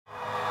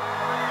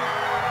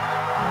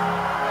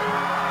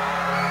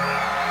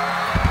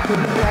You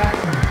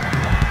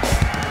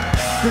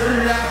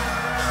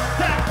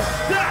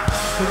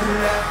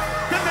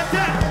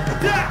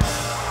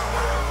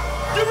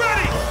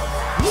ready?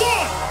 1,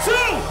 2,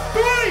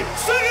 3,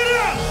 sing it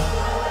out!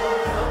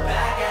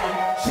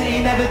 She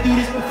ain't never do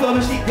this before,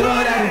 but she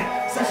good at it.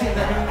 So she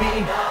loving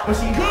me, but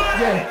she good,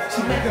 yeah.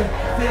 She make her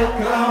feel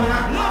good when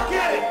I look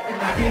at it. And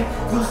I get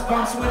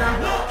goosebumps when I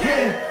look at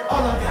it.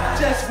 All of them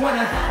just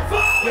wanna have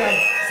fun,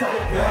 yeah. So the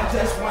girl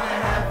just wanna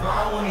have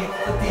fun with me.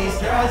 But these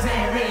girls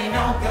ain't really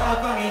no good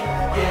for me,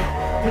 yeah.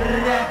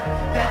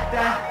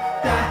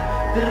 Da-da-da-da-da,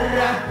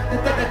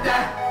 da-da-da-da-da-da,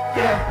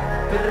 yeah.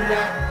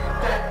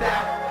 Da-da-da-da-da.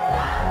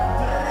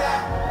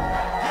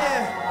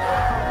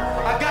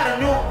 I got a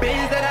new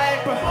biz that I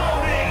ain't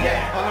promoting.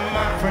 Yeah, all of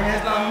my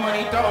friends love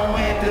money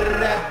throwing.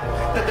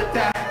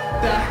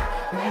 Da-da-da-da-da-da.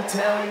 Let me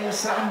tell you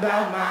something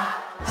about my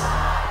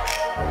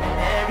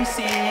every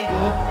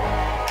single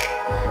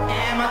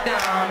and my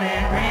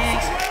diamond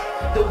rings.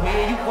 The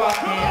way you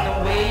walking, the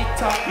way you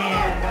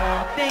talking,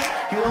 don't think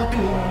you'll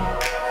do.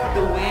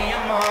 The way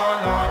I'm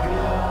all on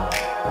you,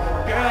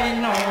 girl, you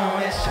know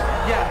it's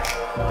yeah.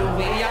 The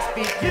way I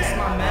speak is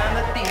my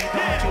melody.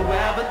 Don't you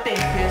ever think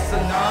it's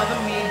another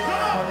me.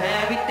 On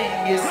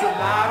everything, it's a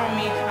lot on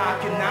me. I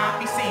cannot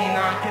be seen,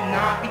 I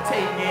cannot be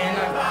taken.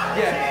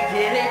 Yeah,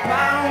 they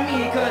proud on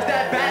me, cause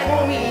that bag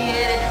on me,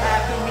 yeah, they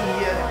after me,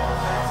 yeah.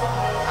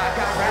 I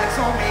got racks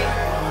on me,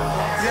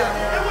 yeah.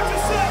 And what you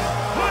say?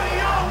 Money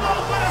all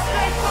low, but I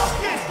stay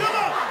focused. Come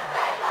on!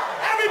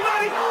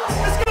 Everybody,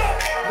 let's go!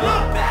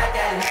 Look back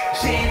at it.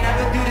 She ain't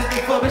never do this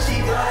before, but she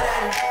good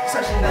at it. So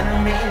she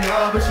letting me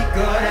know, but she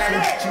good at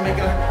it. She make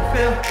her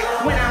feel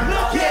good when I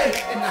look at it.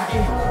 And I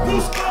get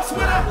goosebumps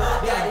when I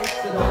look at it.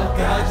 All the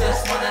girls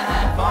just wanna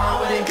have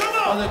fun with it.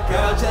 All the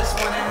girls just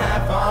wanna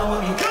have fun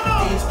with me.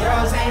 These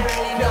girls ain't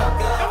really no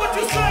good. And what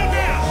you say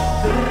now?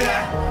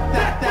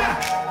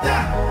 Da-da-da-da-da,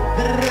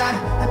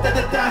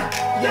 da-da-da-da-da-da,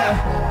 yeah.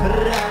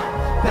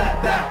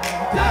 Da-da-da-da-da,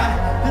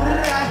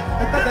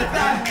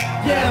 da-da-da-da-da,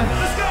 yeah.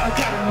 Let's go. I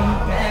got a new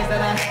bands that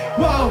I,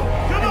 whoa.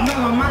 And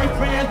all of my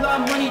friends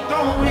love money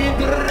throwing.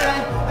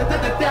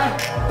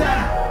 Da-da-da-da-da-da.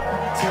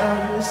 Tell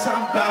you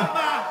something about,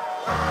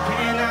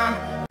 can I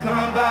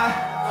come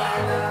by?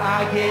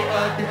 I get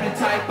a different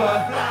type of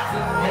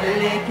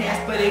melody, can't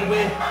split it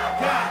with.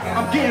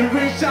 I'm getting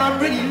rich, I'm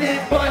really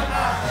lit, but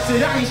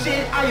said I ain't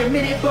shit, I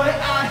admit it, but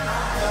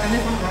and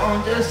if I'm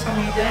wrong, just tell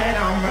me that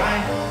I'm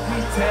right. Let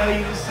me tell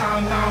you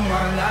something about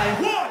my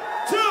life. 1,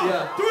 2,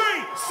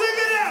 3, sing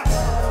it out!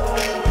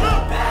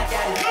 Look back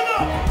at it. Come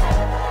on!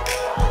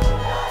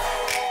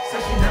 So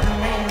she never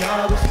made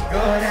love, but she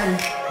good at it,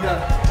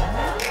 yeah.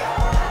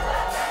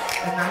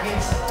 And I get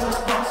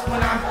goosebumps when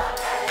I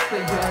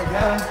say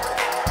yeah.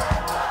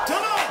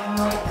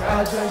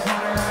 Girls just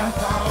wanna have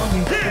fun with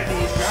me. But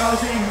these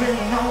girls ain't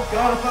really no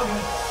good for me.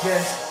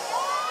 Yes.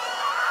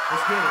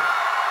 Let's get it.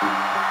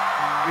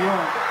 We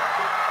on.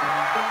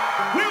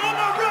 We want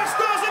my rock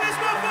stars in this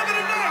motherfucker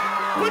tonight.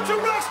 Put your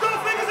rock star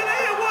fingers in the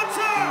air one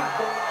time.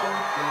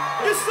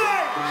 You say,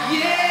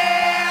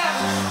 yeah.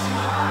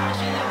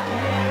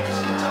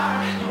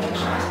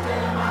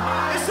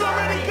 It's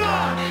already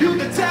gone. You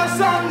can tell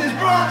something is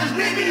wrong, just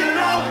leave me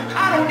alone.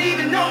 I don't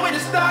even know where to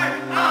start.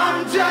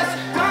 I'm just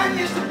done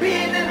used to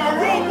being in my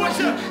room with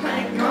you. I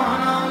ain't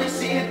gone, I only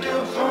see it through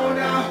the phone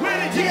now. Where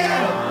did you go?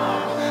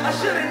 I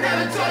should've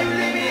never told you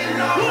leave me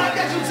alone. I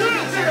got you to the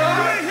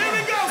heart. Here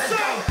we go, so.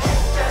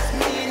 Just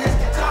me and this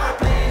guitar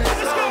playing this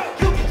song.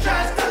 You can try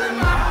stealing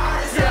my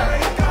heart, it's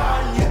already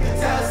gone. You can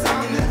tell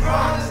something is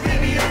wrong, just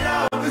leave me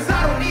alone. Cause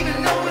I don't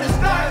even know where to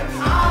start.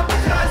 I'm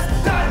just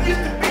done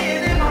used to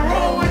being in my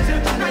room with you.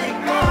 Now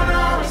you're gone,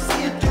 I only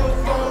see it through the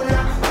phone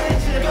now. Where'd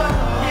you go?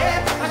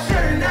 Yeah, I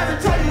should've never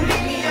told you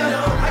leave me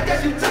alone. I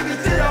guess you took it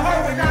to the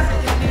heart when I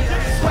said you need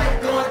it. Sweat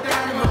going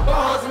down in my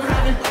balls, I'm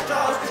having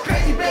withdrawals. It's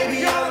crazy,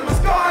 baby, all of my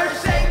scars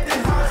shaped in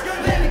hearts.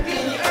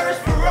 Lamborghini, Urus,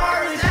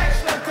 Ferraris,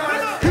 extra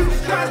cars. You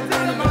just try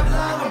stealing my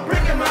love, I'm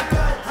bringing my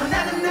gun. I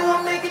never knew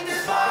I'd make it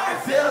this far. It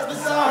feels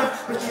bizarre,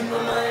 but you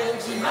know my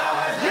energy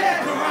hard.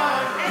 Yeah,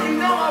 Quran, and you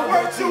know I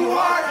work too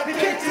hard. I can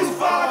get too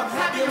far. I'm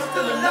happy I'm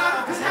still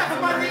alive, cause half of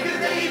my niggas,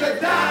 they either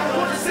died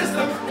or the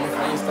system. If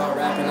I ain't start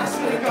rapping, I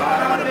swear to God,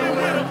 I would've been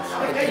with them.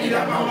 But they eat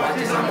up my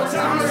watches, I'm a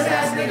timeless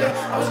ass nigga.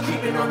 I was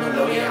creeping on the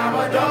low, yeah, I'm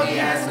a doggy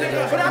ass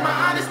nigga. But I'm an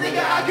honest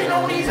nigga, I can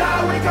only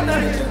die when it come to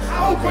hitting. I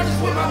hold punches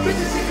with my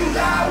bitches, if you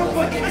lie, I will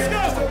fucking get.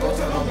 So go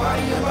tell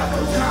nobody about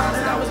those times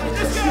that I was with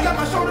you. You got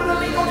my shoulder to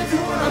lean on if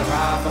you wanna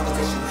drive, fuck a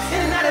tissue. In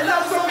and out of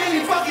love so many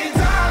fucking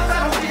times, I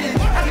don't get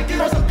it. I can get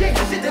on some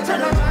gangster shit to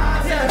turn up my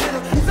eyes, yeah, nigga.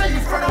 You say you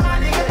front of my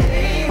nigga, it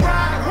ain't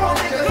right, wrong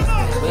nigga.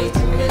 Way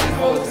too many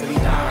hoes to be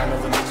dying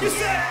over me. You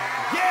said,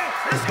 yeah,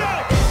 let's go.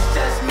 It's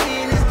just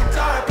me and this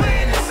guitar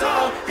playing this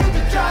song. You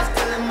can try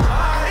stealing my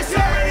heart, it's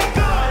already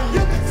gone.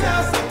 You can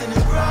tell something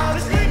is wrong,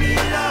 just leave me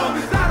alone.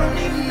 Cause I don't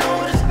even know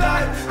where to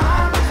start.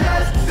 I'm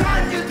just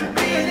done used to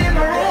being in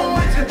my room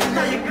with you.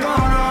 Now you're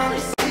gone, I only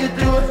see you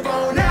through a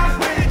phone. Now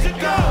where did you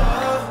go?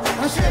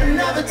 I should've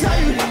never tell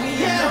you,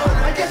 yeah.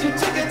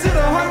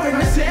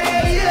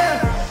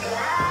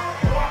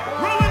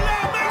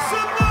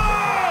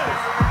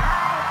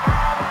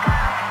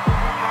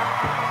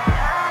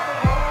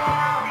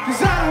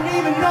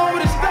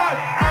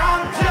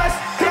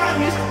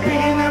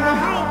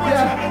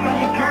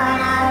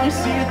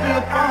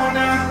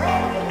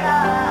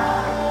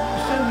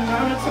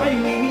 you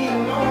leave me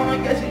alone. I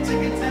guess you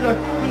took it to the,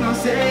 you know,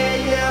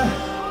 say yeah.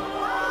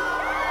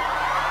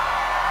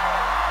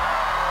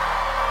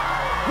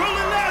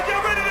 Rolling loud,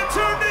 y'all ready to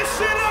turn this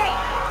shit up?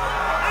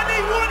 I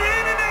need one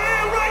hand in the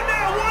air right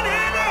now. One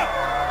hand up.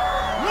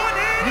 One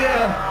hand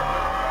up.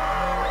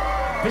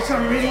 Yeah. Bitch,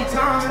 I'm really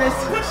timeless.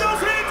 Put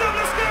those hands up,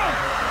 let's go.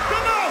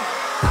 Come on.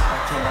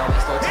 I cannot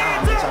waste no time,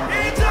 bitch, I'm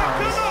really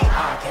timeless.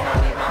 I cannot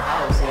leave my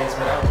house, yes,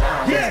 without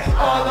down. Yeah,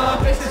 all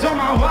the faces on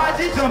my watch,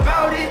 it's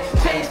about it.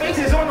 Change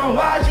faces on the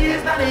watch,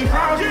 it's not a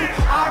found it.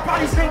 I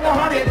probably spent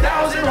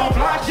 100,000 on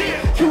block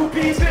shit.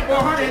 QP spent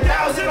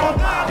 100,000 on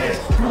this.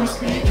 Bruce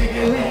Lee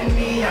giggling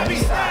me, I be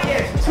stopped.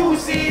 Yeah,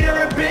 two-seater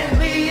a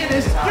Bentley in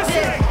this top.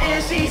 Yeah,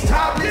 and she's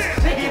topless.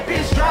 Nigga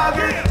bitch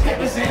driving,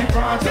 papers in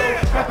front,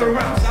 wrap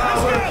around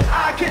sour.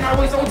 I cannot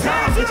waste no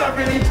time, bitch, I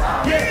really.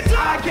 Yeah,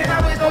 I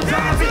cannot waste no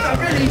time, bitch, I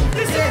really.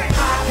 Yeah,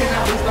 I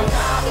cannot waste no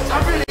time, bitch, I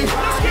really.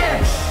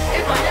 Yeah,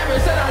 if I ever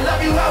said I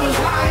love you, I was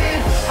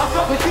lying. I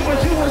fuck with you,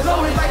 but you was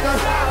always like a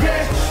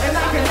yeah. And I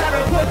can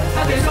never put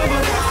nothing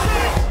over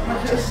time. I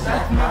just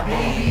left my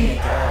baby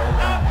girl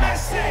a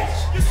message.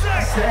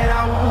 I said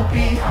I won't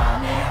be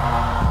coming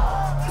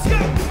home. Let's go.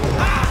 And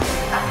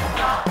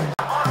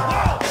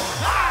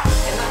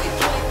I get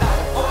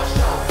 20,000 for a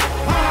show.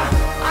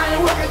 I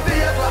ain't working for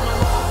you,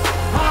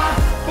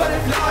 but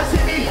if Lars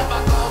hit me,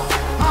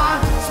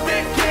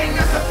 Spin King,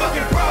 that's a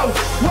fucking pro.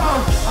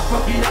 I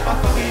fuck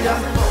it up.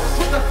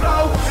 Switch the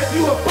flow, if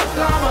you a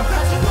fucker, I'm a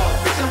bitch,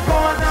 I'm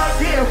going out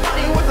here,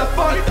 funny, what the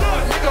fuck?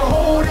 Nigga,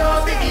 hold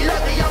up, baby,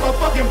 lucky, I'm a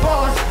fucking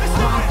boss.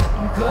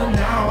 I'm good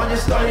now, I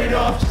just started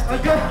off just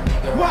like a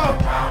wow,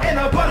 and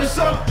a butter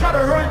soap, try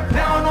to run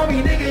down on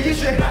me, nigga, you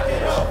should back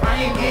it up.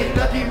 I ain't getting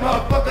lucky,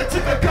 motherfucker,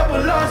 took a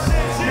couple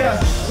losses, yeah,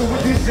 so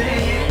what you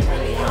saying?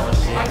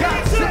 I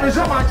got slippers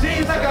on my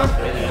jeans like I'm,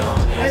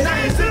 and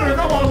I ain't sipping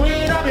no more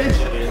lean, I've been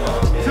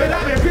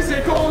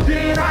pissing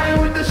codeine, I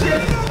ain't with the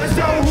shit, let's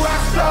go,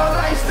 rockstar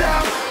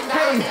lifestyle,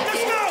 hey,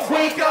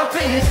 wake up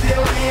and you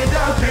still end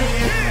up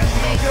drinking,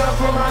 wake up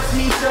for my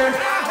t-shirt,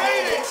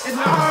 and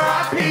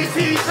R.I.P.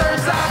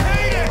 t-shirts, I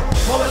hate it,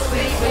 fall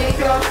asleep,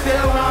 wake up,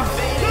 still I'm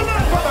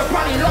from a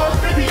probably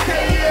lost 50K,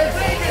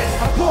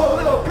 I pour a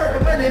little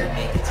purple in it,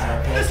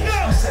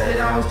 I said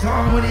I was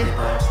done with it,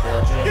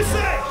 You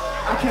say.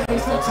 I can't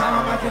waste no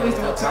time,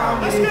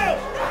 with it.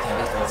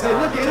 Say,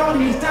 look at all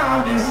these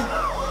diamonds.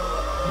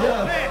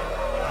 Yeah.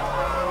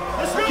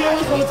 Let's I can't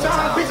waste no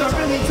time, bitch, I'm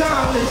really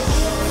timeless.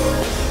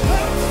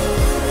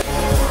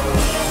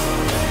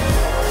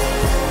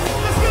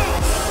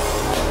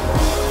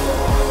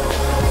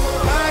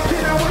 I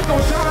cannot waste no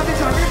time, bitch,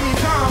 I'm really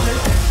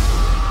timeless.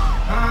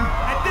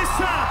 At this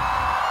time,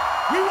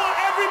 we want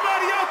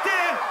everybody out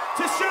there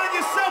to shine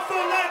your cell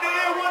phone light in the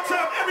air one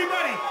time.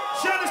 Everybody,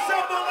 shine the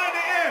cell phone light in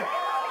the air.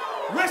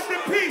 Rest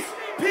in peace,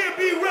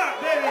 P&B Rock,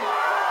 baby.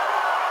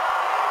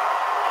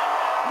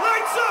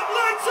 Lights up,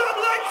 lights up,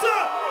 lights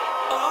up.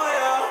 Oh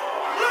yeah.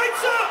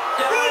 Lights up.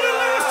 Roll the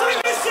last,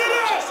 take this shit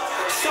out.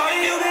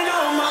 Shawty, you been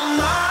on my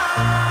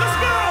mind. Let's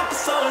go. For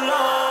so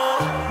long.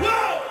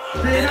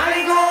 Whoa. Then I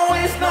ain't gonna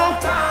waste no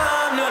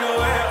time. None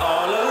of we're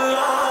all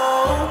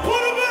alone.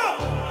 Put 'em up.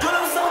 But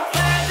I'm so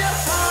glad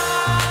you're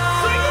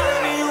fine.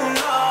 You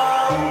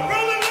know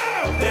Roll it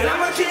loud. that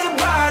I'ma treat your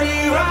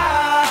body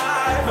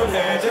right from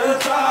head to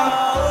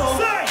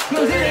toe. Say.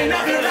 Cause it ain't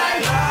nothing like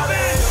Loving.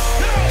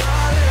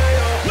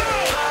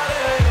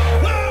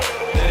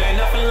 It ain't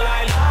nothing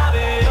like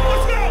loving you.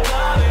 Let's go.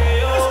 Loving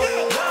you. Let's go.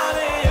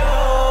 Loving you.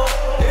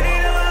 It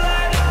ain't nothing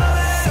like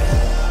loving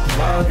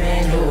you.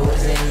 loving you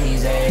isn't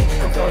easy.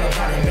 I thought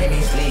about it, made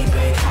me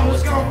sleepy. I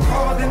was gonna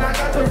call, then I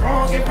got the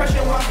wrong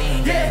impression.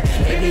 Yeah,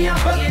 maybe I'm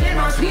bugging in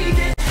my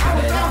speaking. I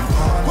was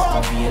gonna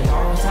call, be a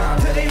long time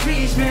till they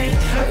reach me.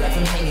 I left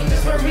them hanging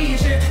just for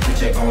reaching.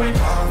 Picture going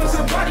for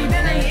somebody,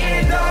 then they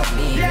end up.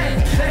 Yeah,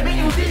 that mean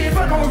you did it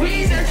for no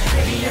reason.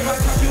 Maybe if I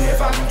touch you,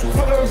 if I touch you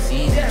for no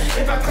season.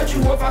 If I cut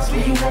you, if I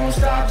split, you won't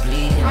stop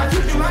bleeding. I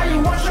treat you how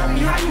you want, show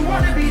me how you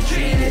wanna be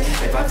treated.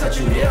 If I touch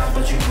you there,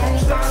 but you won't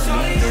stop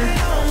bleeding.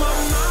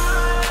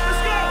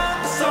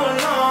 So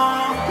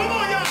long. Come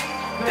on, y'all.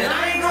 Then I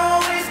ain't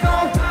gonna waste no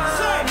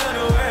time. None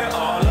of we're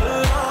all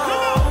alone.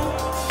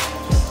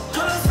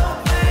 But I'm so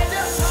glad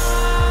you're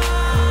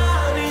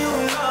fine. You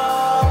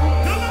know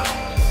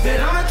that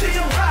I'ma treat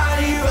your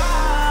body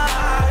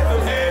right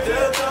from head to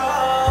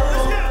toe.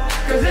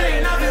 Cause it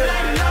ain't nothing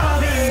like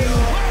loving you.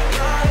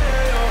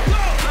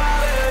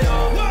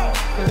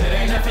 Cause it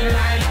ain't nothing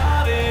like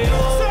loving you.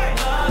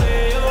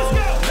 Loving you.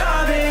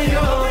 Loving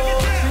you.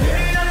 It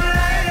ain't nothing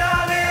like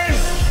loving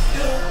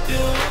you.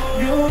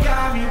 You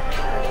got me.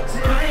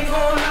 See, I ain't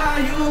gonna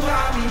lie, you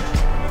got me.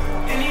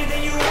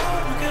 Anything you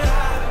want, you can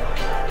have it.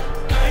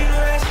 Now you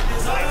know that shit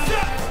is like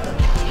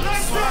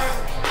Lights up. Lights up.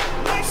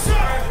 Lights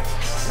up.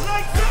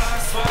 Lights up. I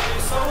swear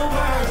it's so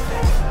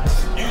perfect.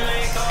 You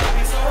ain't gonna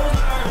be so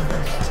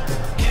perfect.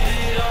 Get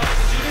it all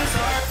that you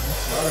deserve.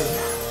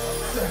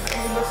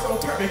 You look so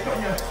perfect on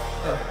your.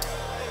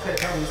 Said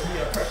that was me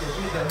a perfect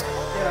reason.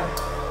 Yeah.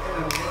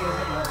 And the niggas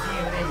in my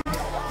DNA.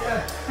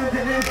 Yeah. And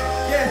then,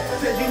 yeah.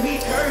 Said you be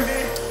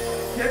curving.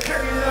 your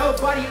curvy little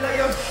body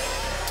layer.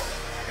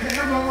 And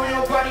I'm on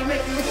your body,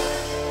 make you.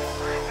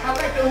 I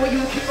like the way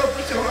you keep up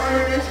with your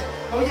earnings.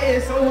 Oh yeah,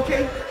 it's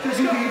okay, cause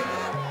you be.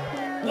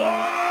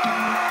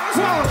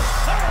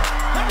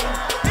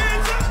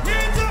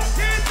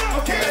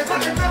 Okay, let's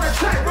like another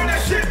track, bring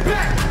that shit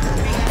back.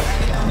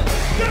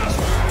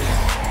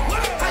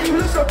 How you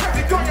look so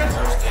perfect on your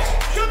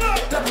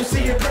double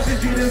C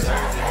impressions you deserve.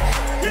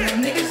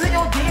 Niggas in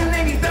your DM,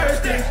 they be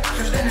thirsty.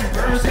 Just in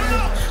person,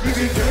 you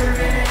be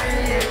curvy,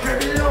 yeah,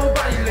 curvy little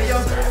body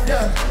layer.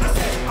 Yeah,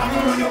 I'm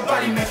on your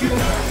body, make you.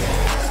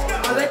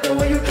 I like the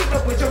way you keep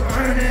up with your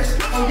earnings.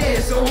 Oh yeah,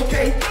 it's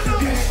okay.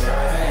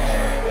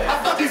 I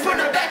fuck you from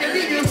the back and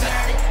leave you.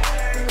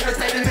 Cause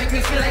they make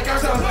me feel like I'm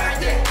so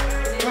worth it.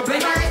 But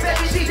blame my ex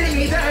baby, she did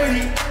me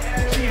dirty.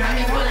 She had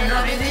me falling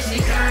up and then she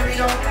curvy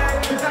though.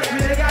 Cause I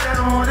really got I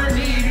don't wanna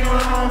leave you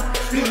alone.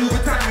 You lose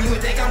the time, you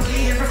would think I'm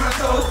bleeding from my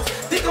toes.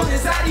 Think on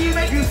inside you,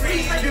 make you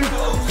freeze like you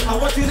go. I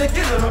want you to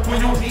get it up on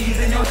your knees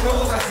and your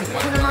toes. I see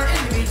one of my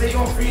enemies, they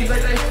gon' freeze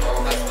like they.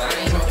 Oh, that's why I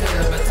ain't gon' kill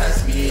her, but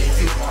touch me if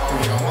you want.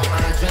 You don't want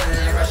my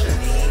adrenaline rushing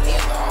me.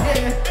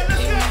 Yeah,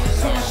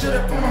 so much shit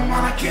up on my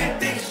mind, I can't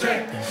think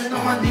straight. And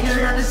all my niggas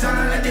around the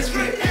sound like they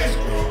script.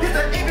 Get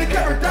the ink and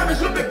cover diamonds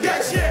with the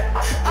guts, yeah.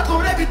 I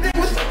thought everything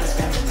was like this.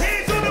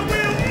 Hands on the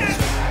wheel,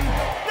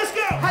 yeah. Let's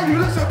go. How you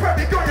look so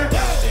perfect on your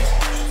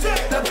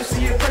double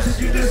C impressions,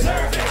 you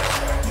deserve it.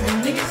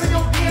 Niggas in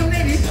your DM,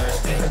 they be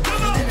thirsty. In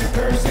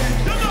person.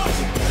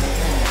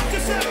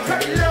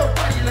 Curvy little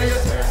body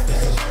layer.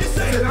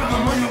 Said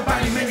I'm on your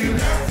body, make you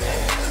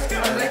nervous.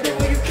 I like the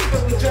way you keep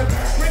up with your.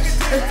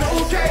 It's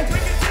okay.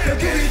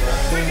 Get it.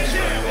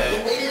 The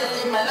way that I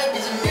live my life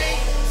is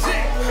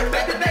amazing.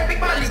 Back to back, big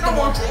bodies, no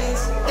more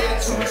dreams. Yeah,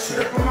 too much shit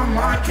up on my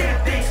mind, can't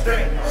think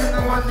straight. And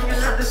now my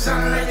niggas heard the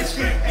sound like it's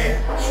street.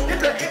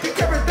 Get the empty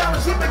cover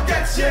dollars with the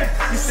guts, yeah.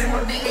 You say my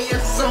nigga, you're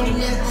so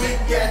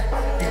nigga, yeah.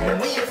 Been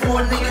waiting for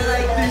a nigga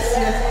like this,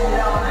 yeah.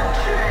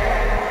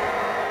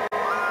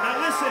 Now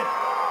listen,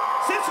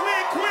 since we're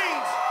in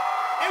Queens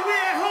and we're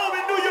at home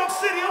in New York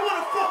City, I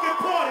want to fucking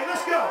party.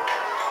 Let's go.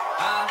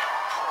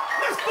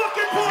 Let's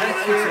fucking party.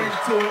 Let's get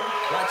into it.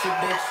 Watch it,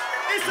 bitch.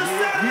 It's a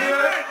Saturday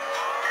night.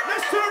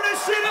 Let's turn this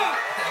shit up.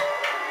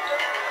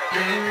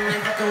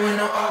 Yeah, fucking with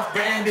no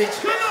off-brand bitch.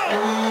 Come on.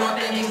 Ooh, I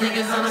think these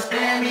niggas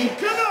understand me.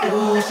 Come on.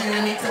 Ooh, she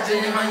let me touch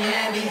it in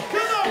Miami.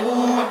 Come on.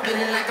 Ooh, I'm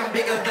feeling like I'm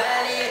bigger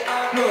valley.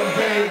 Look,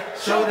 head,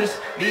 shoulders,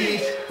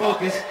 knees,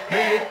 focus.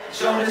 Head,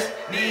 shoulders,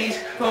 knees,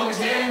 focus.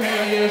 Yeah,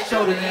 head,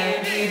 shoulders,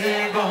 and knees,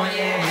 and going.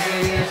 Yeah,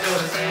 head,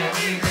 shoulders, and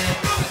knees, and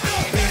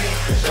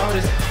head,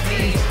 shoulders,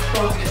 knees,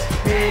 focus.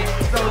 Head,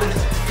 shoulders,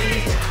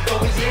 knees,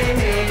 focus. Yeah,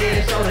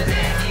 head, shoulders,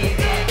 and knees,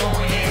 and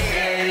going. Yeah,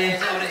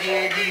 head, shoulders,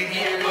 yeah, knees,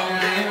 and going.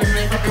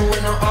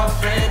 With no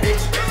off-brand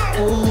bitch.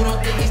 Ooh, don't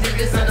think these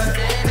niggas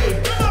understand me.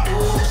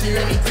 Ooh, she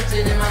let me touch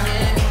it in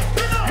Miami.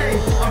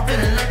 Ooh, I'm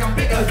feeling like I'm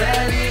bigger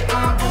valley.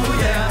 Ooh,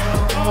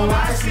 yeah. Oh,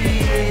 I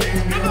see it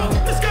in you.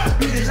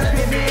 You just like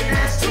me, man,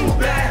 that's too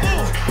bad. I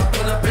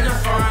pull up in a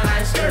foreign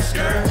like skirt.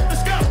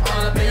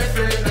 All up in your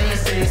feelings when you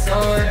say so.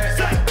 I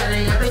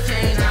didn't have to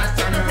change, now it's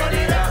time to run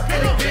it up.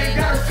 And the gang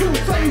got a two,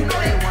 so you know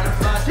they wanna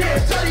flush. Yeah,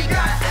 Shorty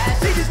got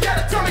ass, she just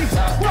gotta tell me.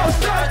 Whoa,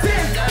 start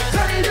in,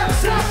 turn it up,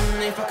 stop.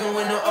 Ain't fucking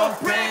with no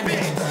off-brand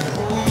bitch.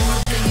 Ooh,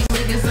 these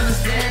niggas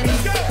understand me.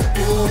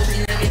 Ooh,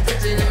 she let me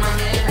touch it in my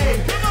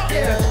hand.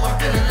 Yeah, I'm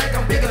feeling like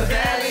I'm bigger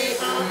valley.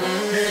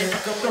 Ain't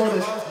fucking with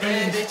no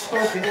off-brand bitch.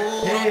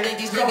 Ooh, don't think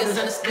these niggas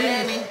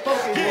understand me.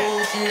 Ooh,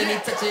 she let me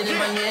touch it in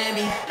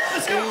Miami.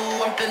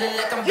 Ooh, I'm feeling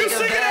like I'm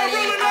bigger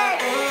valley.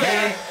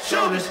 Head,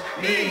 shoulders,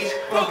 knees,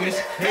 focus.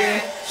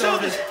 Head,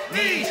 shoulders,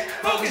 knees,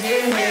 focus.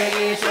 Yeah,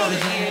 head, shoulders,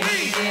 yeah,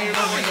 knees, yeah,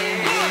 focus. Yeah,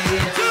 yeah,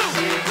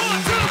 yeah.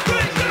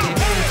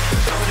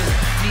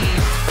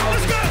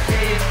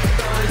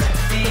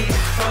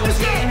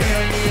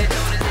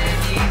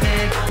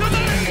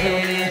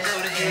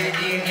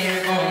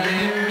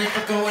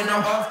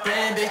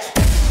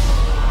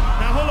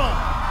 Now hold on,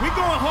 we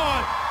going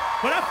hard,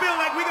 but I feel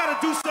like we gotta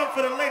do something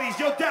for the ladies.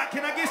 Yo, Doc,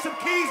 can I get some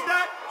keys,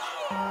 Doc?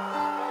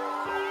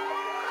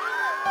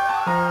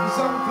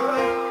 Something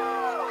good.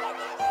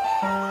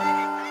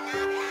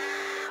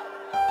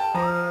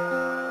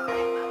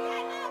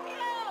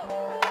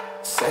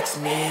 Sex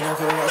me, don't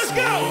caress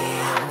me.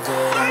 I'm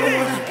good, I don't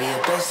wanna be a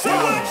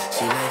bestie.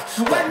 She like,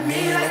 wet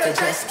me like a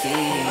jet ski.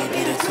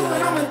 Be the two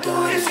and I'ma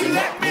do it if she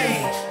let me.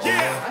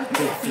 Yeah,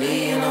 get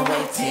flee in a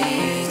white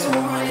tee.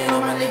 200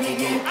 on my leg,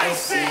 get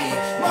icy.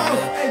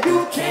 Mother,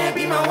 you can't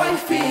be my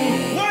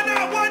wifey. Why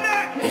not, why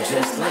not? You're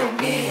just like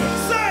me.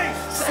 Say!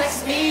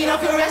 Sex me,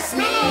 don't caress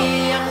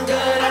me. I'm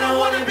good, I don't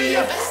wanna be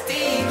a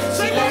bestie.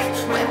 She like,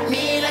 wet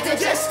me like a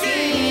jet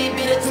ski.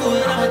 Be the two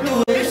and I'ma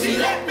do it if she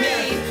let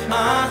me.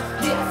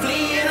 Get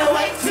flee in a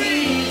white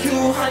tee.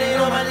 200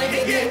 on my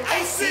leg, get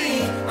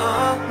icy.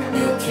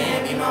 You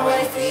can't be my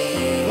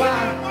wifey.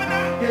 Why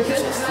not? You're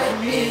just like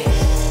me.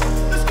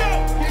 Let's go!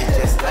 You're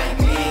just like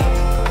me.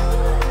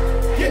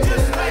 You're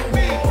just like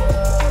me.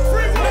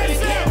 Freeway, You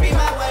can't be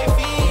my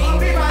wifey.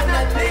 Be my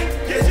nothing.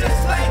 You're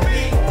just like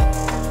me.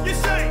 You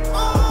say,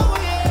 Oh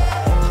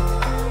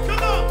yeah.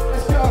 come on!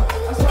 Let's go.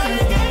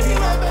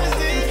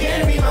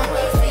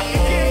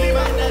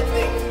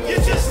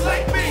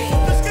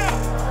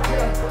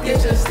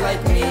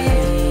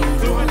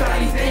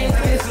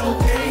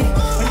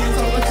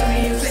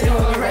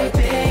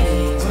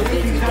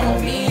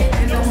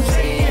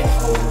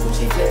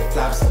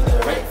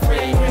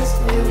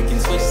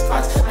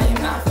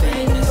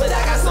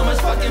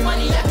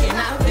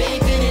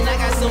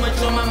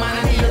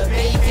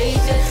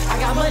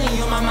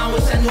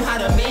 knew how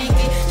to make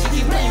it. She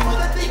keep playing with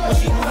the thing when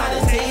she knew how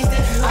to taste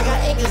it. I got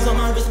acres on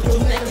my wrist, but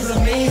you think it's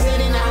amazing.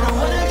 And I don't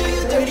wanna do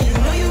you dirty, you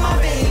know you my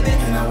baby.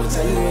 And I will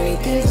tell you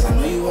anything, cause I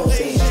know you won't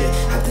say shit.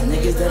 Half the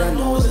niggas that I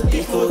know is a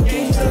thief or a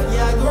gangster.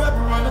 Yeah, I grew up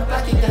around the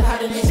block, you got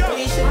hot in this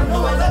station. I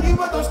know I love you,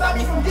 but don't stop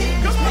me from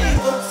getting this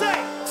paper.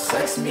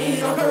 Sex me,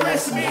 don't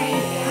caress me.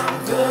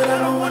 I'm good, I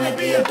don't wanna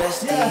be a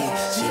bestie.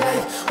 She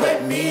like,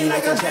 wet me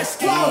like a jet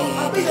ski.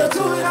 I'll be the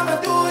to it,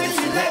 I'ma do it if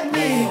she let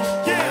me.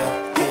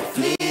 Yeah, get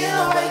flea in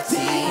a white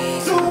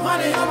tee.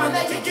 200 on my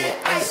neck and get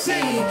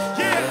icy.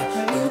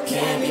 Yeah, you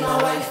can't be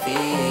my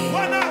wifey.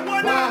 Why not?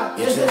 Why not?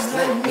 You just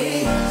let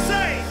me.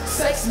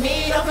 Sex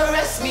me, don't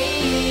caress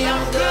me.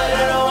 I'm good,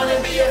 I don't wanna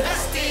be a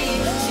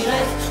bestie. She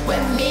like,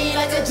 wet me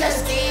like a jet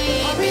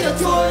ski. I'll be the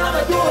to it,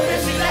 I'ma do it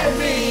if she let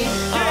me.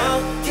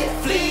 Get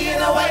flea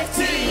in a white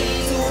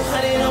tee.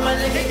 200 on my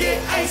neck and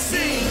get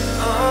icy.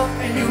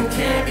 And you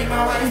can't be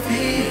my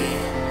wifey.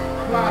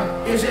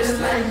 You just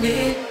like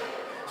me.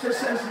 Just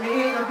sex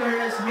me, don't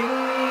caress me.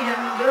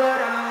 I'm good,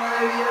 I don't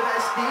wanna be a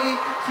bestie.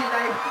 She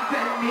like,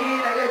 pet me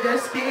like a jet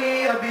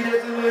ski. I'll be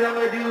the dude,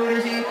 I'ma do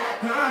this shit.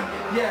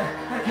 Yeah,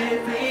 I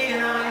can't flee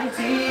in a white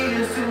tee.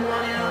 Just 200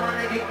 on my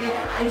neck and get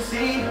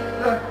icy.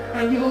 Look,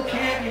 and you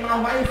can't be my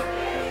wife.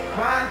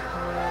 Why?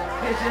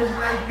 It's just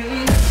like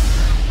me.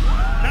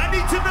 Now I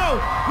need to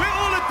know, where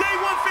all the day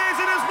one fans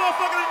in this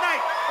motherfucker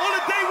tonight? All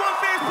the day one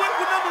fans put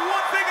the number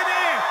one finger in the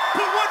air.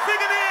 Put one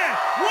finger in the air.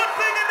 One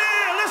finger in the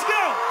air. Let's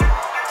go.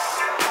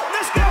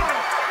 Let's go.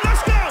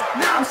 Let's go.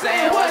 Now I'm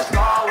saying what's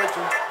wrong with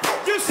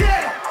you? You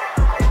said.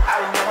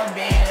 I remember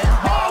being in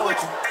hard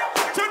with you.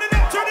 Turn it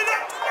up. Turn it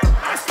up.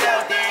 I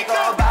still think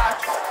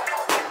about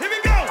you. Here we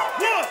go.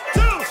 1,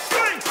 2,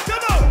 3.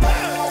 Come on.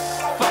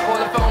 Fuck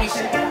all the phony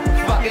shit.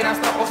 Fuck it, I'm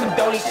stuck on some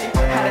dolly shit.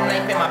 Had a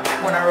knife in my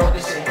back when I wrote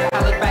this shit. I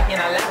look back and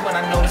I laugh when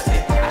I notice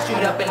it. I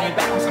shoot up and lay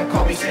back on some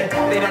Kobe shit.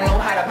 They don't know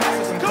how to pass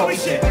with some Kobe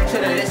shit.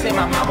 Should've listened,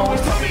 my mom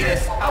always told me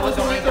this. I was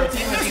only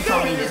 13 when she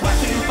told me this. Why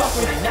should you fuck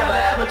with it? Never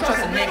ever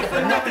trust a nigga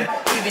for nothing.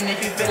 Even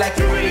if you feel like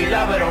you really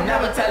love her, don't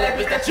never tell that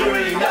bitch that you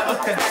really love her.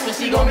 Cause that's when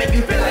she gon' make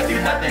you feel like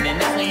you nothing. And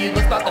that's when you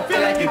gon' start to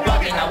feel like you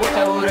bugging. I wish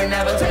I would've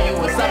never told you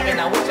what's up.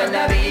 And I wish I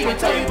never even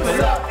told you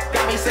pull up.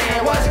 Got me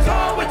saying what's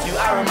wrong with you.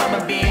 I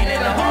remember being in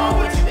the hall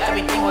with you.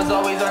 Everything was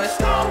always on the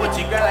storm with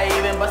you. Girl, I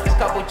even bust a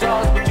couple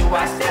jaws with you.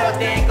 I still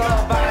think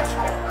about you.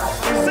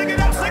 Sing it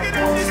up. Sing it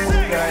up. You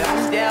say. Girl, I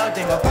still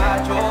think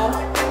about you.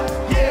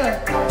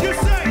 Yeah. You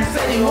say. You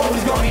said you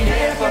always gonna be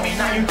there for me.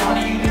 Now you gone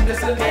and you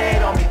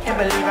disappeared on me. Can't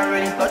believe I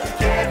really thought you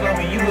cared for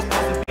me. You was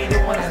supposed to be the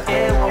one that's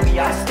there for me.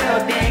 I still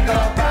think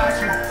about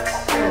you.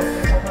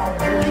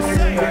 You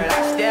say. Girl,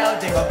 I still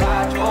think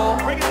about you.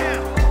 Bring it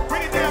down.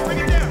 Bring it down. Bring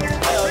it down.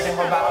 Still think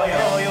about yo.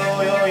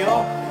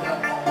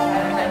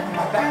 Had a knife in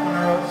my back when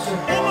I wrote this shit.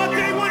 All my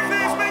day one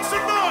fans, make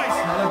some noise.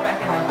 I look back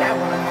and I die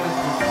when I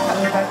noticed it. I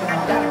look back and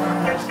I die when I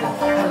noticed it.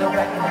 I look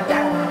back and I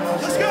die when I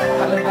noticed it. Let's go.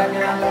 I look back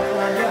and I laugh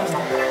when I noticed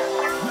it.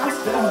 I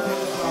still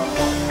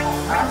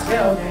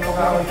think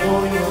about you. I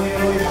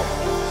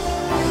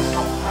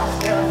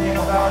still think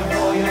about you.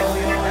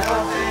 I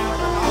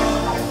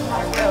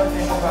still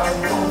think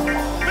about you.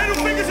 Middle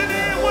fingers in the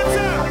air one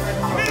time.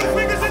 Middle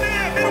fingers in the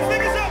air. Middle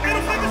fingers up.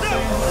 Middle fingers up.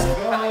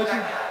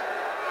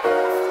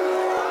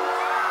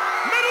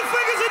 Middle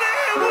fingers in the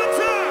air one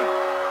time.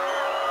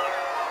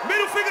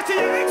 Middle finger to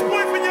your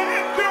ex-boyfriend, your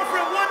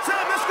ex-girlfriend one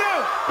time. Let's go.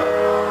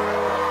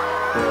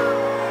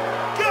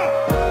 Go.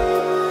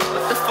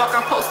 What the fuck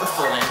I'm supposed to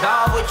fall in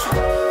love with you,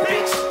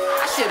 bitch?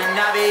 I should've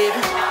never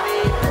even.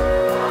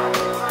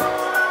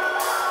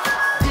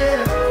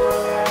 Yeah.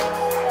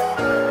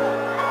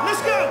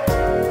 Let's go.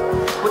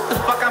 What the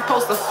fuck I'm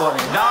supposed to fall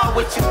in love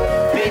with you,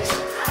 bitch?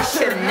 I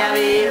should've never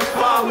even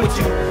fall with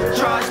you.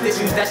 Trust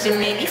issues, that shit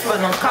made me feel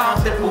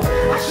uncomfortable.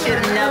 I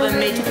should've never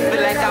made you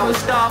feel like I was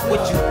stuck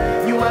with you.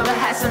 You ever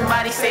had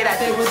somebody say that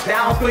they was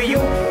down for you?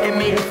 It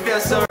made me feel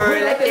so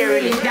real, like they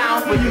really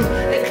down for you.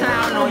 They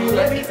clown on you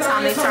every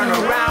time they turn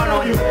around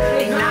on you.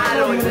 They not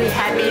on you, they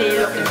happy, they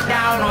looking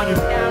down on you.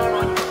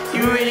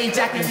 You really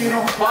jacking, you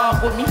don't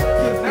fuck with me.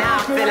 Now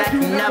I feel like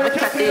you never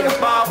kept it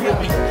above with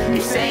me.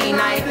 You saying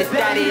I ain't the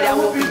daddy that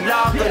will be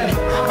lovely.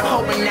 I'm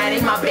hoping that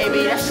ain't my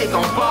baby, that shit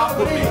gon' fuck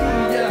with me.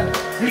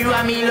 You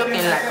got me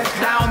looking like a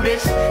clown,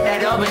 bitch.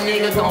 That other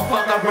nigga gon'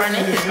 fuck up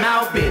running his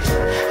mouth, bitch.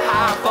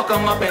 I'll fuck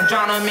him up and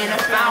drown him in a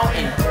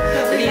fountain.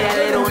 Leave that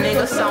little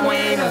nigga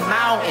somewhere in the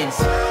mountains.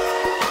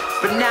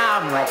 But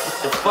now I'm like,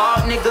 what the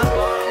fuck, nigga?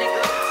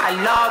 I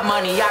love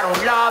money, I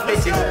don't love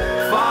bitches.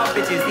 Fuck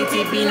bitches,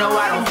 DTP know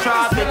I don't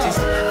trust bitches.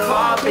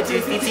 Fuck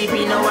bitches,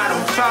 DTP know I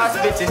don't trust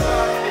bitches.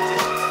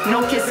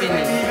 No kissing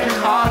and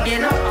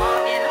hugging up,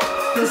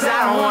 cause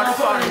I don't wanna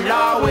fall in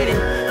love with it.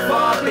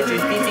 Fuck bitches,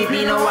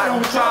 DTP know I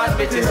don't trust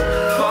bitches.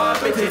 Fuck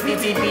bitches,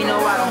 DTP know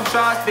I don't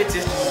trust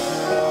bitches.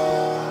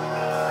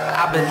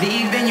 I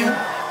believed in you.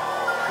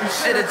 You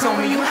should've told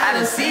me you had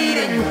a seed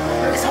in you.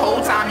 This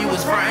whole time you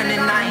was frontin'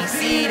 and I ain't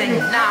seed in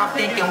you. Now I'm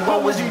thinking,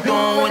 what was you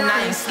doing when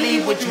I ain't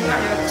sleep with you? Now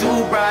your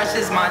toothbrush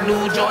is my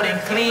new Jordan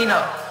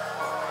cleaner.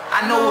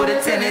 I know what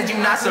attended you,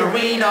 not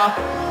Serena.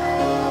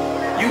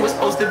 You were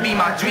supposed to be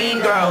my dream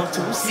girl,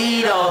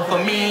 two-seater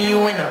for me and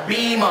you in a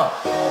Beamer.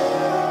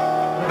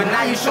 But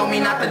now you show me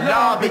not the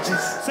law, bitches.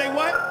 Say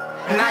what?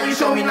 Now you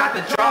show me not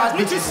the draws, What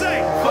you bitches.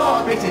 say?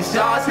 Fuck bitches,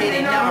 y'all say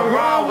they never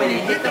wrong with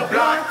it. Hit the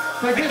blunt,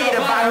 forget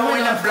about who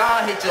in the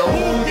blood. Hit your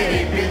who did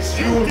it, bitch,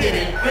 you did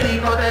it. Really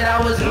thought that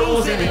I was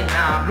losing it,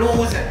 now I'm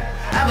losing.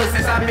 Ever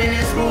since I've been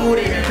in school,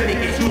 they been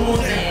picking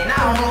choosing. I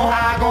don't know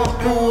how I go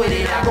through with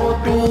it, I go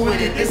through with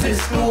it, this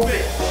is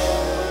stupid.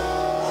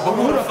 But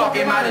who the fuck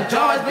am I to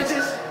judge,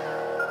 bitches?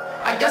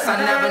 I guess I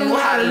never knew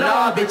how to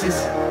love bitches.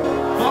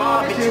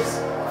 Fall bitches,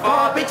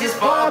 fall bitches,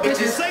 fall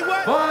bitches. Say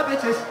what? Fall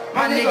bitches.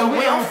 My nigga,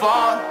 we don't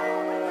fall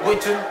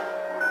with you.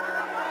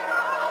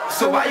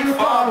 So why you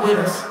fall with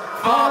us?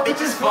 Fall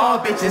bitches, fall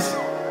bitches.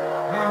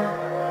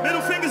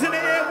 Middle fingers in the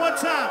air one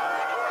time.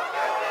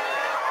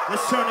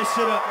 Let's turn this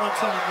shit up one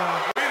time,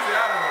 guys.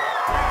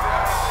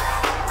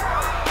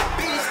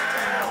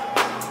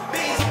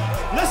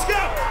 Let's go.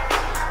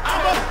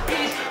 I'm a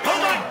beast. Oh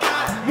my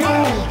God.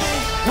 Move.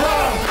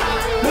 Whoa.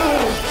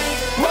 Move.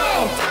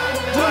 Whoa.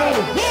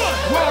 Whoa.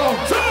 One.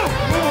 Two.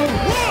 Move.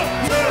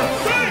 1, 2,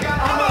 3.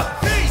 I'm a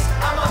beast.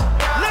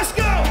 Let's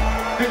go.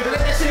 Nigga, let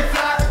that shit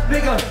fly.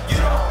 Nigga, you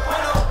don't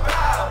want no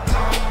problem.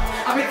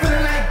 I be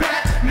feeling like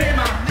Batman,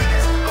 my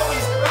niggas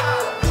always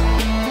wild.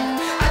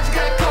 I just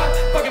got caught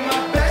fucking my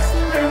best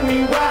friend,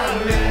 we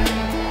wildin'.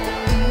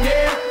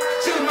 Yeah,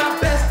 she was my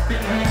best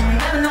friend.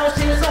 Never know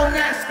she was so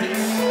nasty.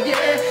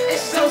 Yeah,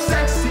 it's so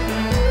sexy.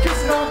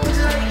 Kissing on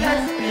bitches like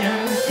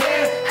lesbians.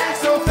 Yeah, act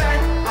so fat.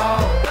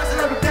 Oh,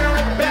 bustin' up and down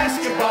like a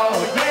basketball.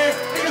 Yeah,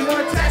 niggas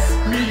wanna test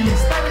me.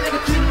 Stop a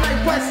nigga treat me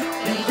like West.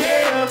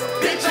 Yeah,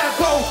 bitch I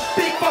go,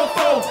 big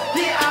fofo.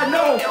 Yeah, I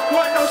know,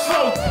 want no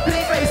slow.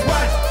 Big face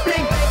watch,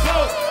 big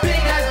flow.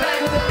 Big ass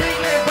bag with a big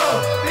leg bow.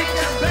 Big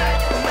ass bag,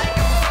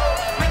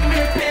 making me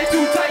pants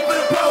too tight for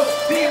the pose.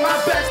 Being my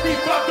best, be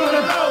fucked on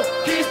the low.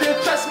 Can you still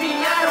trust me?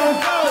 I don't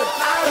know.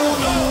 I don't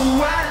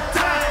know. Out of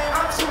time,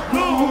 I'm so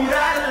rude.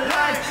 Out of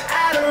line,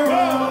 out of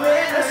road.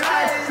 In the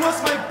life,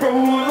 lost my bro,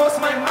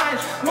 lost my mind.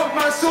 Want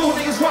my soul,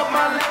 niggas want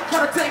my life.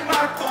 Tryna take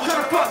my,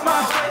 tryna fuck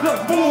my,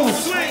 look, move,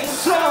 swing,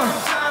 song.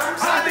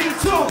 I need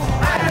two.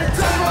 I had a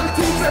time on the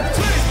 2 set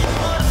 20.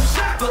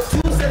 But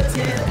 2 set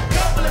 10.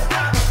 Couple of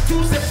times,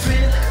 2 set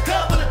 10.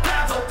 Couple of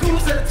times, 2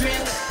 set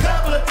 10.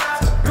 Couple of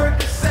times,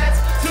 Percocets.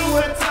 2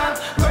 at a time,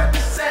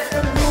 Percocet.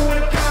 Never knew when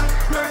to come.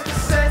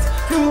 Percocets.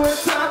 2 at a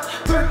time,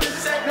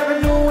 Percocet. Never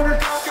knew when to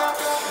come.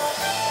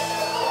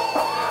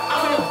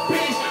 I'm in a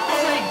beast.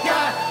 Oh my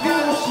God.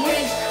 New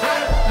swings.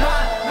 Out of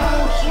line.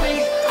 New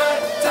swings.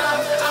 Out of time.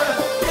 Out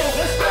of boom.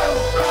 Let's go.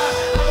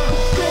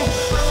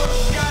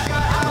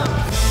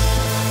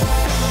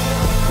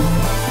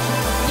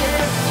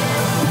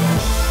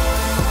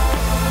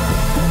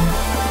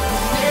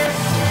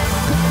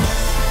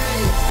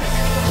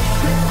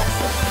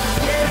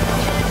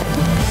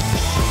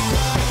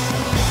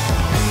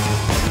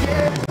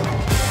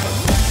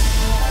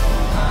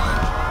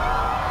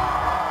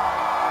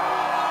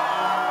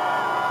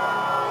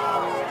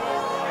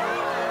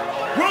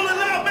 Roll it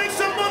loud, make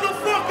some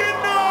motherfucking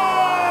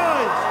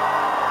noise!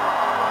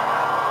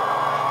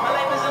 My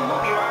life is a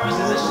movie, this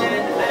is a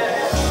chandelier.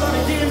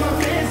 Gonna get my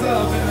hands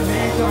up in the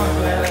main car,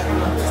 glad I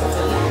come up with such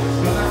a lot.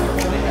 No life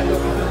for me, I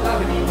look at the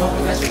love anymore,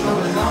 cause that shit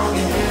don't belong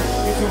in here.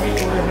 You told me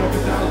go to help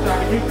us out,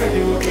 talking, you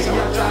crazy with me,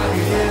 I'm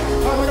driving,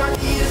 yeah. All what I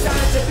need is time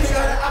to figure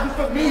out an album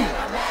for me.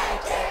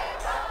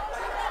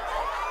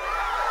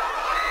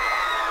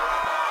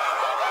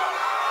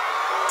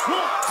 1,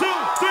 2,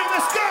 3,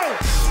 let's go!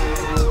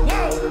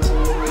 Whoa!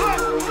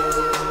 Look!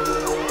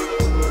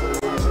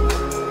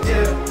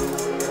 Yeah.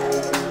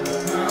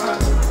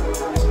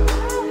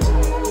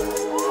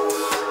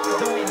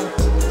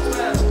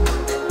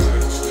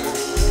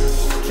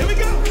 Here we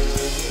go!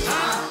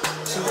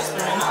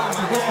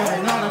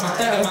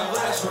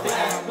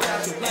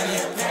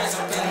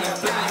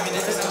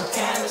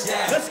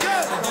 Let's go!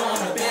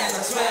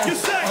 You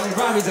say!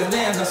 Robbies and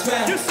lambs, I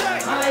swear. You say!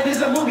 My life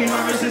is a movie,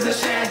 my wrist is a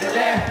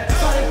chandelier.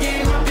 Started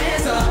getting my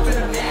bands up in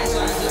the match.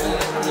 I'm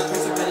the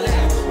prince of the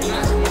land. When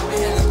I come over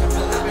here, looking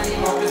for love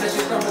anymore, cause that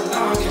shit don't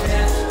belong in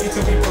here. You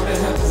took me for the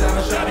help, cause I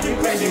was driving you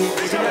crazy. You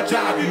think I'm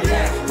driving you,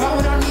 yeah. All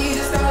what I need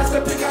is stars to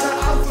pick out an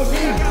out for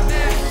me.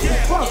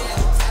 Yeah, fuck.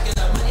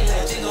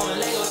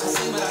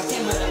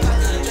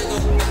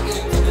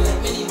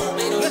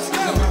 Let's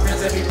go! My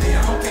friends every day,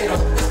 I'm okay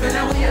though. It's been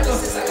that way ever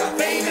since I got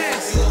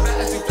famous. You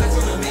back to flex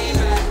on the main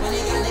back. When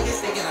you got niggas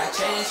thinking I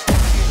changed.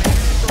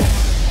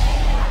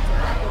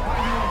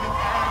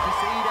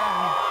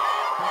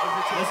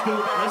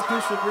 Let's do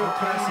some real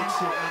classic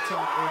shit one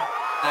time, bro.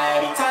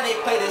 Every time they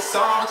play this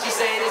song, she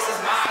say this is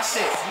my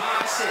shit,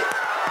 my shit.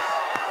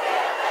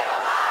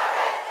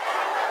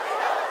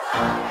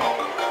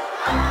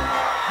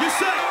 You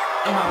say!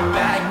 In my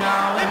bag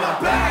now, in my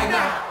bag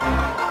now.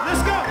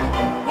 Let's go!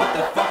 What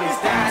the fuck is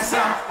that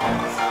sound?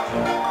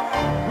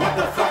 What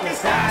the fuck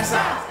is that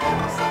sound?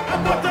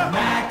 I'm what the...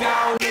 Mag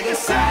out, nigga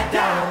sat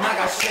down. I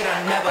got shit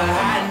I never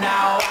had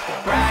now. I can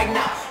brag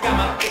now. Got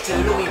my bitch a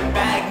Louis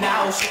bag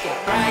now. She can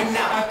brag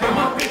now. Got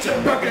my bitch a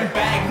Birkin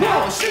bag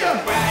now. she a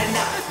bride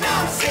now.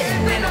 Now I'm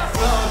sitting in a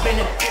club in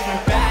a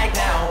different bag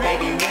now.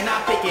 Baby, when I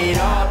pick it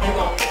up, you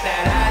gon' put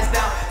that ass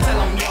down. Tell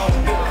them you don't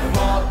give a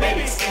fuck,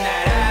 baby, spin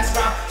that ass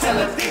round. Tell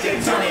the DJ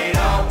turn it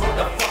up, what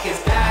the fuck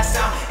is that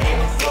sound? Ain't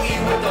a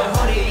boogie with the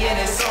hoodie and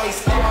it's always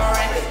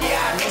scoring.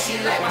 Yeah, I know she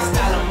like my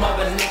style, them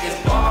other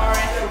niggas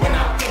boring. When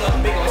I pull up,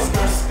 big ol'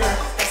 skirt,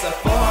 that's a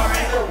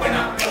foreign. When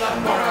I pull up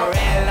on a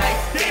red light,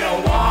 they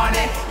don't want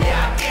it.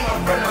 Yeah, I came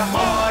up from the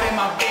mud and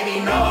my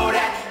baby know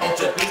that.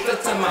 Introduced her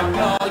to my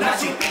plug, now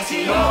she thinks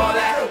she all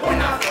that.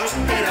 When I first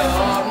hit her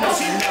up, no,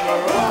 she never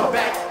rolled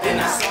back. Then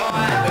I saw her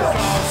at the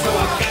club, so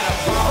I got a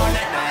phone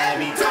that. Now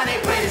every time they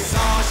play this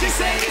song, she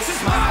say this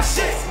is my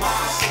shit.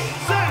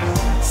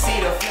 See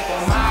the flip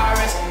on my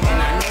wrist,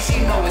 and I know she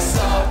know what's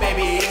up,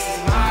 baby, this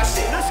is my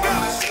shit. Let's go.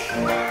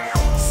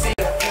 See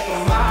the flip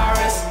on my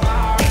wrist,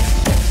 my wrist.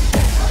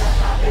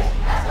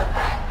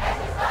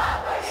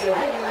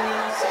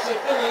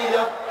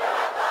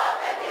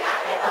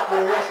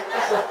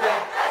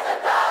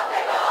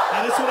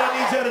 Now this is what I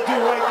need y'all to do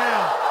right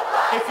now.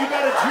 If you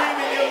got a dream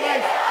in your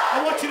life, I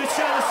want you to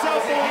shine a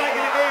cell phone light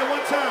in the air one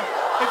time.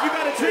 If you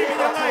got a dream in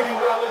your life,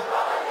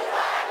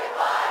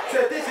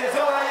 said this is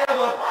all I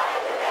ever.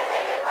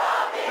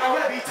 Now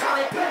every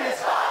time they play this,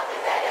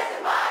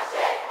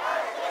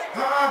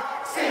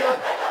 see her,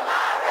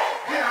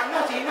 and I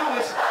know she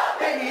knows,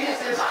 baby, this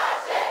is, see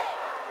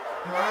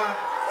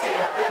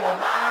her, big on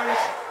my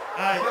wrist.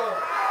 alright.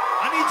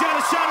 I need y'all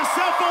to shine a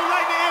cell phone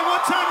light in the air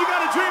one time. You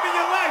got a dream in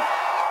your life.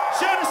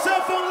 Shine a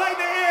cell phone light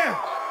in the air.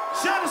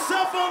 Shine a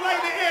cell phone light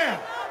in the air.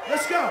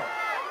 Let's go.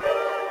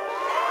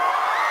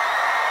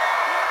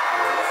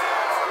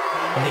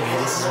 Nigga,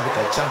 this is what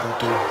that jungle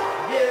do.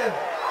 Yeah.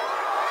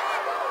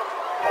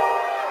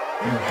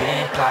 You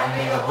been plotting,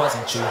 nigga,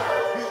 wasn't you?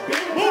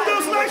 Move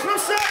those lights from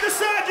side to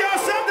side, y'all.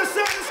 Side to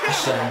side. Let's go. I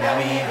should've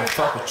never even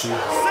fuck with you.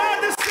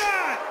 Side to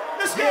side.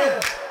 Let's go.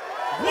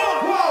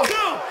 Whoa. 1,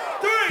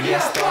 2, 3. Yeah, I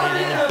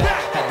started in the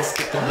back, had to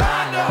skip the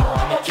line, no.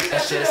 I'ma keep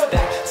that shit a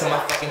stack till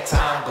my fucking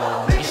time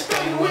go. Niggas throw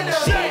you in the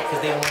shade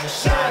cause they wanna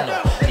shine,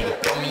 no. Nigga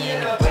throw me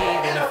in the grave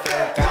in a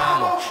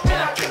Ferragamo.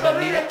 Man, I can't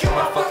believe I killed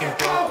my fucking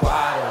bro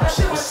Quado.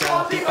 Shit was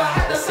so deep, I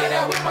had to say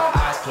that with my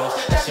eyes closed.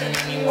 That shit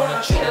made me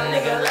wanna treat a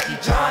nigga like he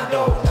John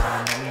Doe. Nah,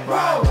 I know me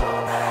Rondo,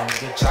 nah, that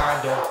nigga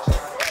John Doe.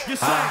 You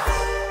say,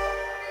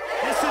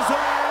 this is all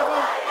I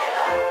ever.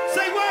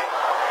 Say what?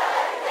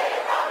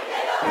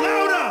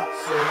 Louder.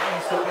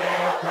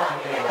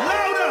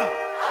 Louder.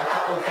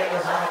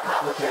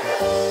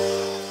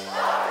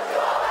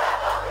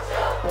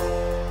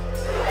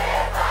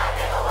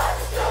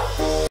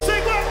 Say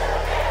what?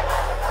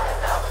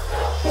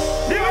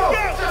 Here we go.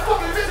 That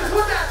fucking business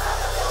with that.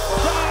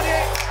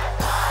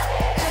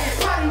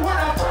 Anybody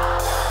wanna?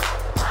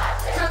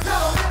 So tell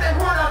them if they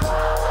wanna.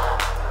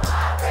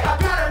 I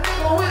got a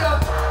nigga with her.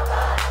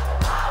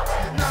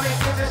 Now they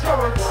bitches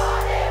going.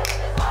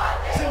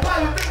 So why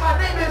you think my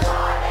name is?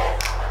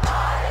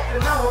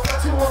 And I'm a got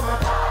two of my.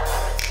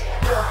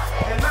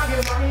 Yeah, and I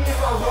get money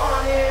if I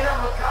want it.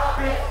 I'm a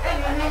copy.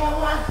 Any nigga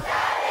want.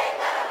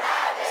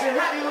 Say,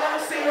 have you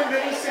ever seen a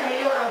mini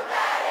semi-auto?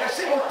 That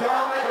shit go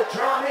down like a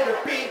drum hit a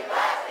beat.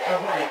 And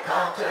when it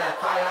comes to that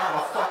fire, I'm a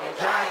fucking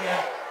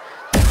giant.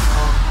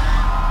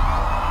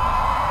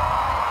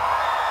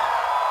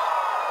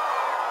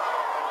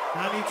 I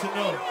need to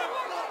know.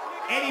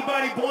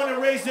 Anybody born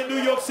and raised in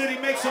New York City,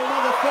 make some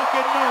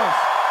motherfucking noise.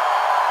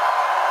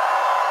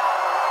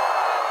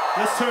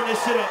 Let's turn this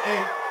shit up,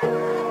 eh?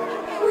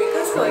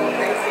 Rico's going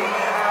crazy.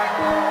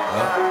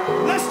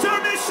 Let's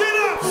turn this shit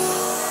up!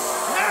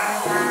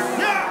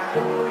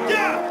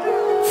 Yeah!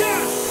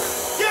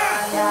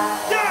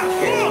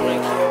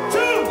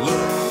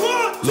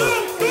 1, 2,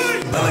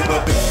 3! Belly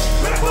bumping,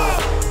 red ball,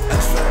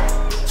 X-Fat,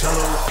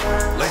 cello,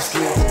 light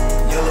skin,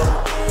 yellow,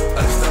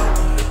 iced out,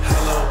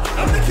 hello.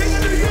 I'm the king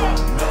of New York!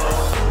 Mellow,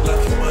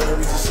 like your mother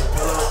reaches a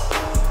pillow.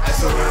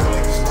 Ask around,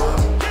 niggas know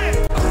it. Hey!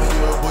 I'm in New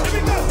York, what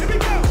you know? Here we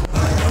go!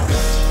 Belly bumping,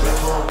 red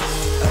ball,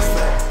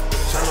 X-Fat,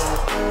 cello,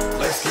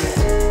 light skin,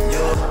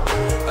 yellow,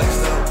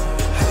 iced out,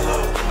 hello.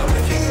 I'm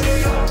the king of New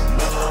York.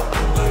 Mellow,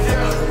 like your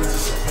mother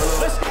reaches a pillow.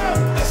 Let's go!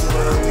 Ask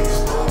around,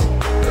 niggas know it. I'm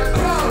in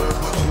New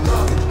York, what you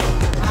know?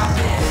 I've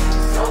been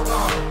so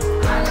gone,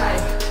 I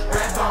like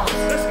red bones.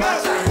 Let's go! My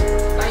type,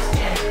 light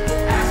skin,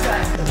 ass tight.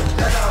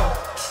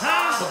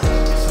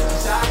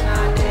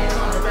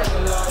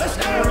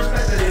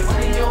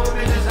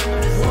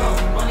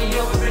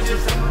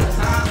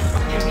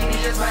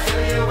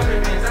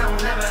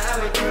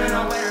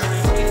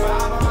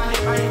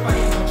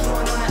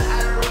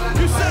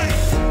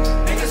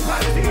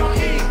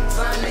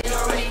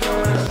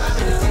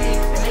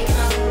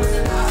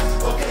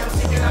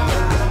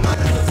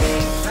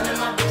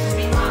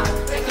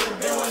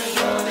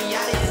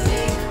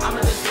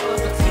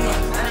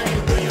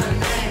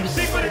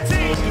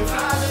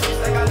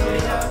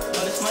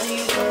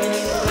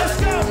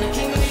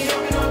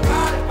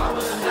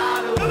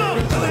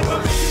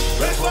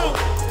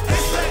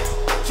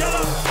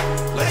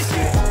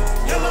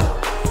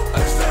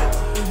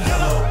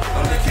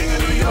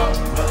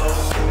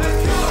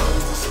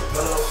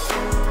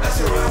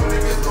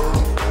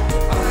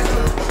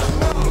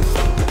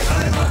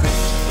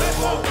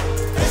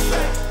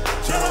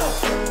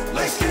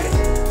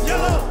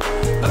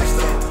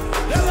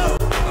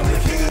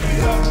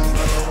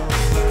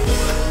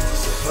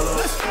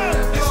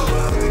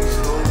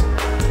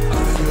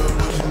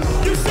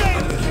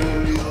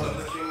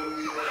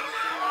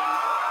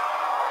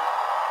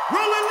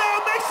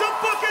 some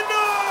fucking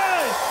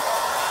noise!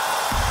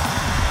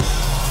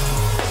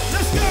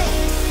 Let's go!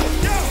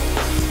 Yo!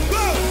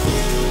 Go!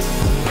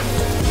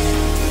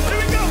 Here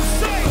we go,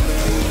 say!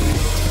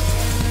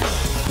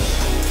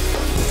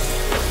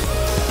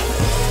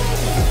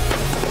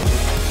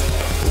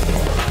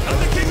 I'm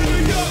the king of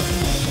New York!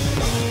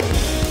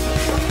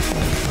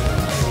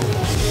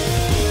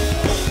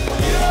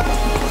 Yeah!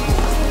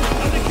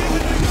 I'm the king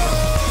of New York!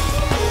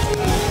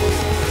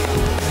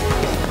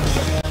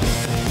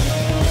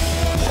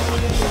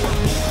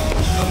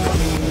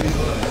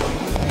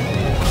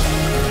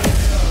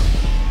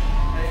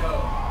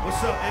 What's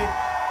up, eh?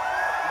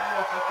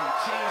 Motherfucking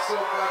chain so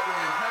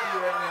goddamn heavy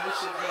right now. This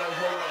shit gonna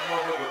hold up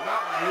motherfucking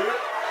mountain here.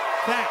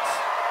 Facts.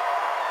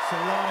 It's a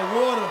lot of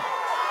water.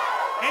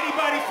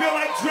 Anybody feel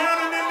like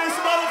drowning in this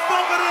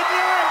motherfucker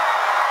tonight?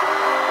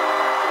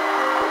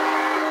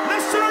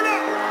 Let's turn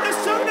up. Let's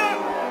turn up.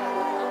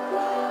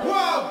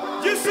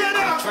 Whoa. You said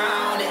up. I'm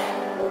drowning.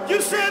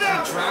 You said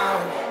up. I'm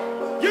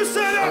drowning. You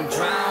said up. I'm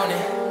drowning.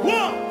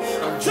 One,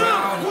 I'm two,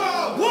 drowning.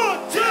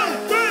 1, 2,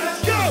 3,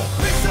 let's go.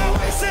 Bitch,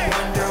 always say.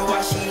 Wonder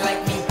why she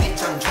like me,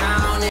 bitch. I'm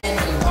drowning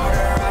in water.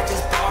 I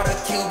just bought a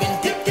Cuban,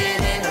 dipped it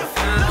in a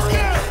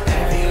fountain.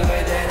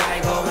 Everywhere that I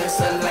go, it's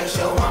a light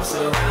show. I'm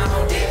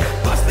surrounded.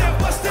 Bust down,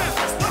 bust down,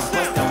 bust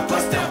down.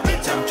 Bust down,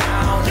 bitch. I'm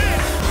drowning.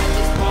 I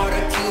just bought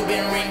a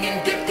Cuban ring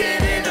and dipped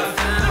it in a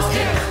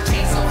fountain.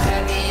 Chain so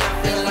heavy, I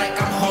feel like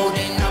I'm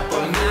holding up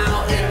a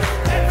mountain.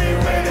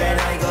 Everywhere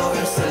that I go,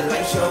 it's a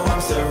light show. I'm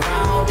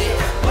surrounded.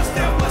 Bust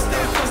down, bust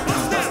down,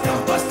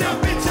 bust down,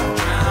 bitch. I'm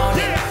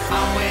drowning.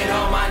 I'm with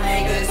all my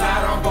niggas.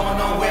 I don't go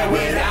nowhere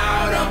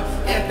without them.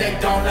 If they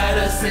don't let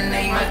us in,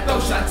 they might throw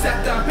shots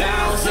at the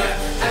bouncer.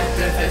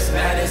 Activist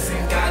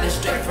medicine got it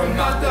straight from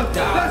out the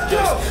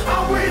doctors.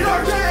 I'm with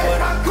our day,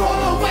 but I go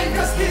away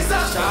cause he's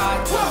a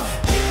shot.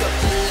 Pick up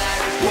the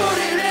ladder, put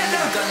it in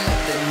the gun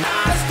with the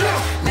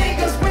nostrils.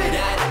 Niggas with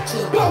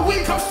attitude, but we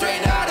come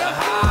straight out of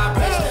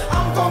Highbridge.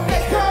 I'm gon'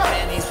 make her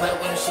panties wet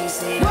when she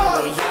see the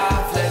way I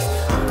flex.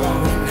 I'm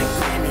gon' win the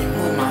Grammy,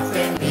 move my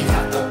family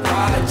out the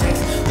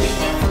projects. We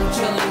went from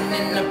chillin'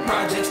 in the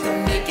projects to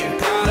making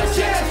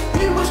projects.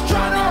 We was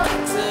tryna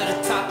get to the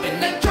top and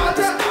they tried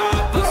to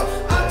stop us.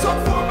 I talk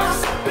for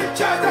myself,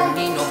 bitch, I don't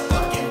need no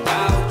fucking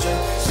voucher.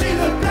 She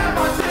looked at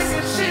my dick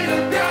and she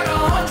looked at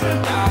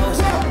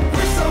 100,000.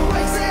 We're so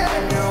wasted, I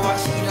know why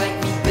she like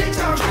me, bitch,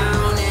 I'm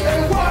drowning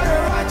in water.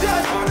 I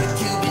just bought a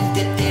Cuban,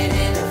 dipped it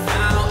in a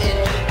fountain.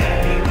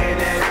 Everywhere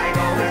that I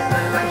go, it's a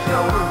light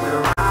show, I'm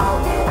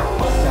surrounded.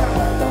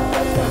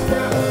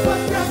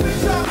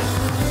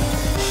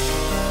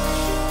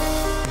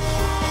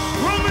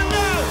 Roman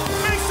loud.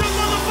 Make some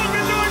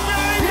motherfucking noise,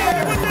 man.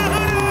 Yeah. With the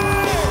hoodie.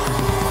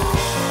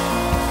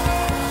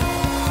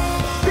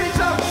 Bitch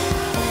up.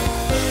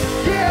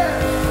 Yeah.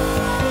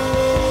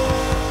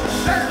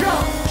 Let's go.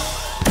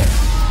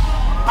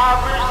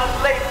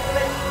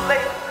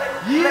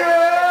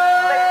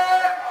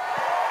 Yeah.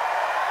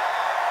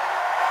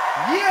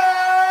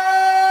 Yeah.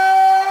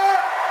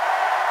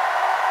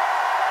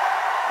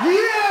 Yeah.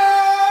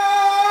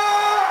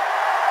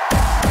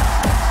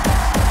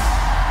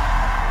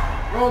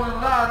 Rolling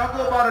loud. I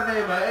go by the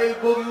name of A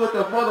Boogie with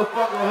the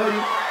motherfucking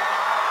hoodie.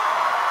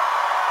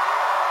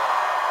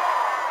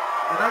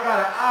 And I got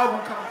an album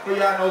coming for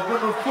y'all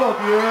November 12th,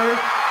 you heard?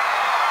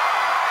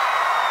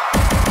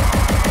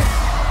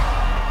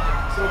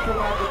 So for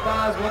my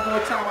goodbyes, one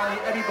more time, I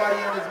need everybody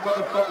in this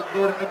motherfucking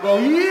building to go,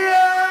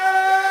 yeah!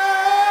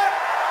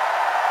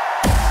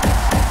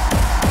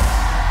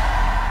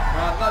 I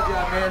love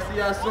y'all, man. See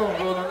y'all soon.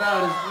 Rolling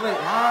loud is lit,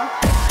 huh?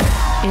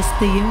 It's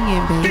the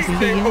union, baby. It's the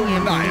The union,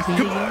 organized. baby.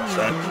 Come on,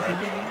 son. The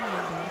union.